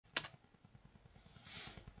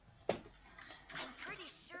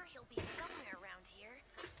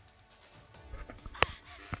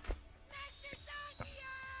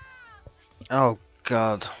Oh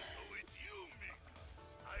God. So it's you, Mika.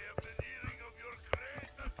 I have been hearing of your great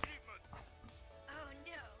achievements. Oh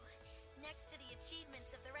no. Next to the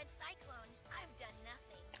achievements of the Red Cyclone, I've done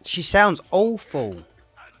nothing. She sounds awful.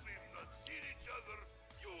 As we've not seen each other,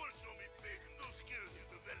 you will show me big new skills you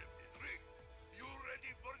developed in Ring. You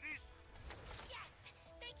ready for this? Yes!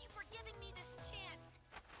 Thank you for giving me this chance.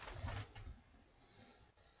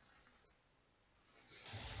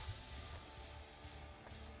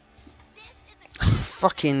 This is a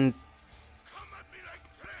Fucking. Come at me like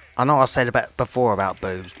train. I know I said about before about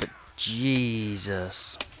boobs, but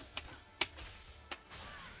Jesus.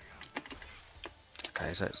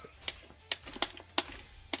 Okay, so it's...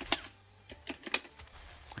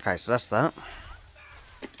 Okay, so that's that.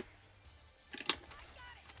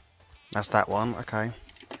 That's that one. Okay.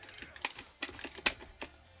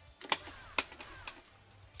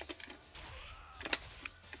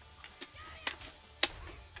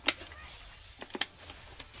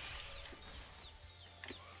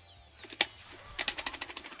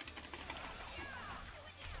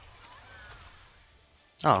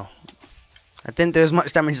 Oh, it didn't do as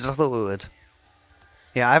much damage as I thought it would.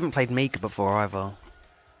 Yeah, I haven't played Mika before either.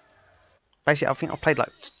 Basically, I think I've played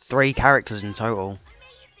like 3 characters in total.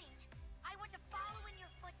 amazing! I want to follow in your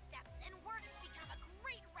footsteps and work to become a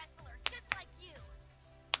great wrestler just like you.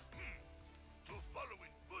 To follow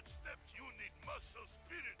in footsteps, you need muscle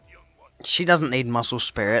spirit, young one. She doesn't need muscle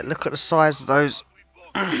spirit. Look at the size of those. We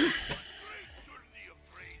both have a great journey of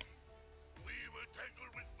training. We will tangle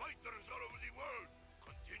with fighters all over the world,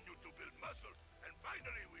 continue to build muscle, and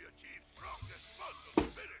finally we achieve strongest muscle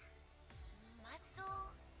spirit.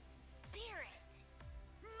 Muscle spirit.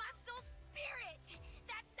 Muscle spirit!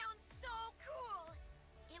 That sounds so cool!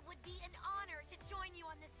 It would be an honor to join you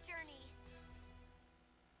on this journey.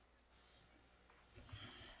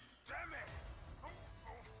 Damn it!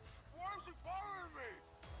 Why is he following me?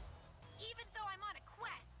 Even though I'm on a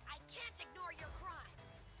quest, I can't ignore your crime.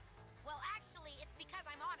 Well, actually, it's because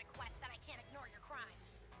I'm on a quest that I can't ignore your crime.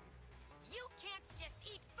 You can't just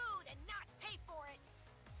eat food and not pay for it.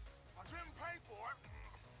 I didn't pay for it,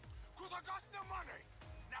 because I got no money.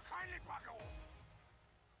 Now kindly back off.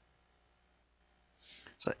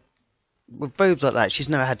 So, with boobs like that, she's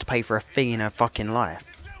never had to pay for a thing in her fucking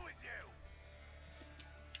life. To do with you.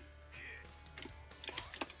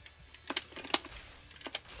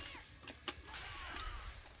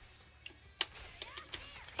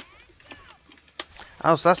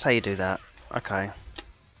 Oh, so that's how you do that. Okay.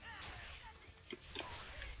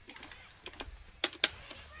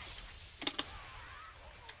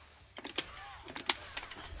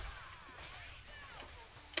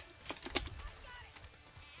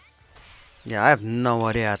 Yeah, I have no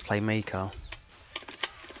idea how to play Mika.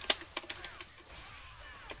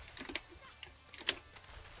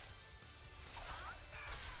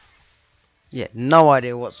 Yeah, no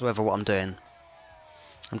idea whatsoever what I'm doing.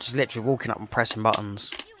 I'm just literally walking up and pressing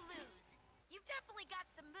buttons. You lose. You've definitely got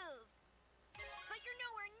some moves. But you're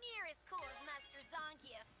nowhere near as cool as Master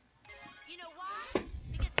Zangief. You know why?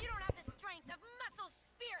 Because you don't have the strength of muscle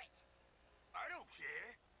spirit. I don't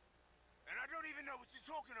care. And I don't even know what you're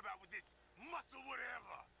talking about with this muscle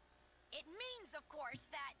whatever. It means, of course,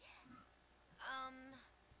 that...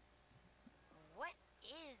 What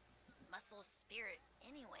is muscle spirit,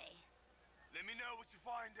 anyway? Let me know what you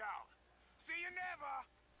find out. See you never.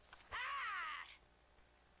 Ah!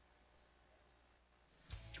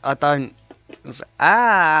 I don't...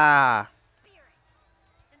 Ah! Spirit.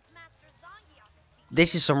 Since Master Zangief is seeking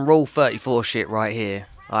This is some Rule 34 shit right here.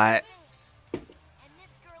 Like, And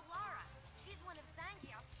this girl Laura, she's one of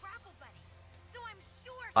Zangief's grapple buddies. So I'm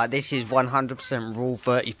sure this is 100% Rule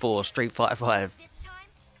 34, Street Fighter 5. this time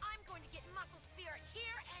I'm going to get muscle spirit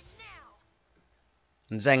here and now.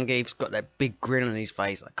 And Zangief's got that big grin on his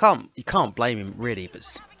face. You can't blame him really, but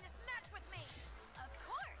Having this match with me. Of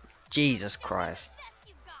course. Jesus Christ. Best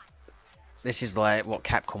you've got. This is like what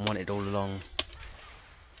Capcom wanted all along.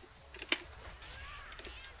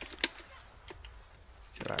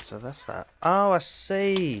 Right, so that's that. Oh, I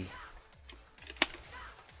see.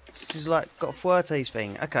 This is like got a Fuertes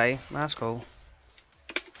thing. Okay, that's cool.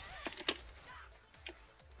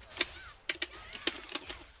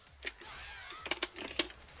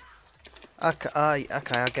 Okay,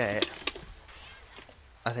 okay, I get it.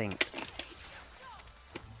 I think.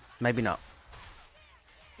 Maybe not.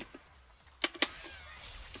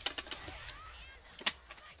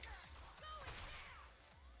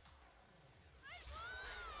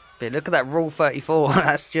 But look at that Rule 34.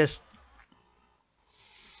 That's just...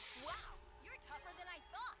 Wow, you're tougher than I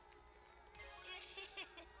thought.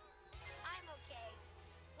 I'm okay.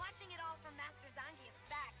 Watching it all from Master Zangief's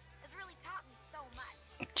back has really taught me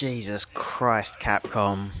Jesus Christ,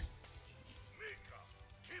 Capcom. Mika,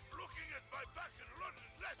 keep looking at my back and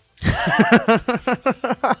learning lessons.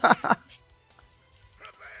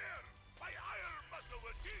 Prepare! My iron muscle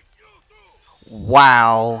will teach you too!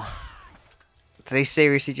 Wow. Did they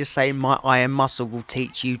seriously just say my iron muscle will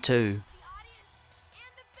teach you too? The audience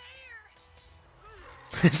and the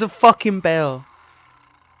bear. It's a fucking bear.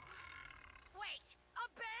 Wait, a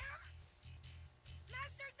bear?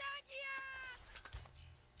 Master Zangief!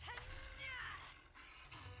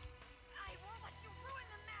 I won't let you ruin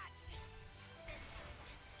the match. This time,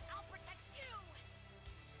 I'll protect you.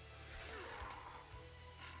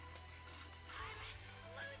 I'm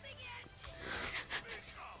losing it.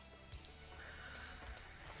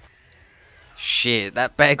 Shit,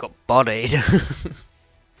 that bear got bodied. Even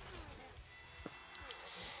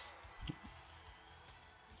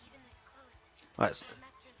this close, Right,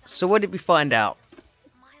 Master so what did we find out?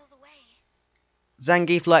 miles away.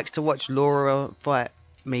 Zangief likes to watch Laura fight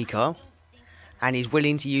Mika, and he's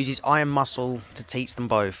willing to use his iron muscle to teach them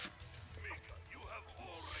both. You have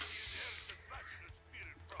already inherited the passionate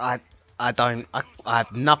spirit from I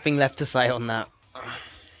have nothing left to say on that. your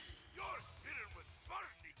spirit was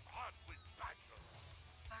burning hot with passion.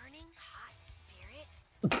 Burning hot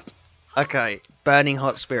spirit? Okay, burning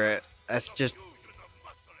hot spirit. That's just Fusion of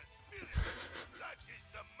muscle and spirit. That is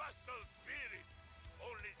the muscle spirit.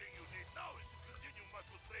 Only thing you need now is to continue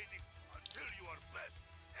muscle training until you are best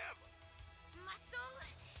ever. Muscle?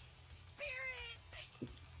 Spirit!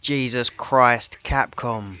 Jesus Christ,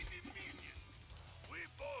 Capcom. We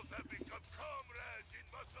both have become comrades in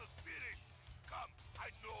muscle spirit. Come, I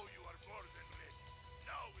know you are more than ready.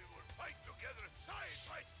 Now we will fight together side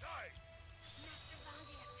by side. Master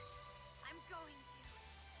Zangief, I'm going to.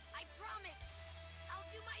 I promise. I'll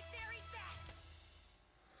do my very best.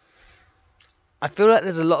 I feel like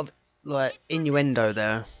there's a lot of like innuendo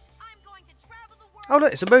there. I'm going to travel the world. Oh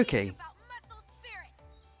look, it's a Buki. About muscle spirit.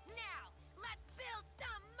 Now, let's build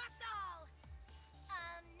some muscle.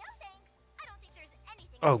 No thanks. I don't think there's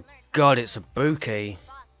anything I Oh can learn from god, it's a Buki.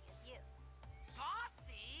 bossy as you.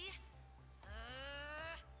 Bossy?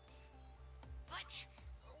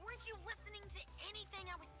 But weren't you listening to anything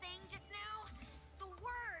I was saying just now? The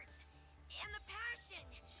words and the passion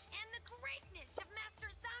and the greatness of Master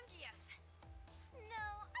Zangief. No,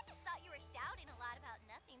 I just thought you were shouting a lot about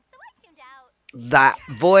nothing, so I tuned out. That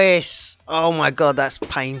voice. Oh my god, that's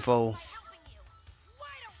painful. By helping you,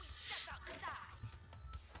 why don't we step outside?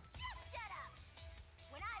 Just shut up.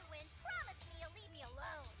 When I win, promise me you'll leave me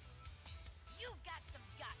alone. You've got some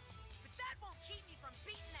guts, but that won't keep me from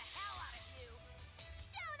beating the hell out of you.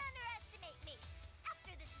 Don't underestimate me.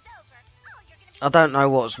 After this is over, all you're gonna be I don't know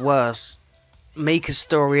what's worse. Mika's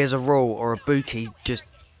story as a rule or a Buki just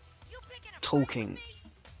You picking a fight with talking. me?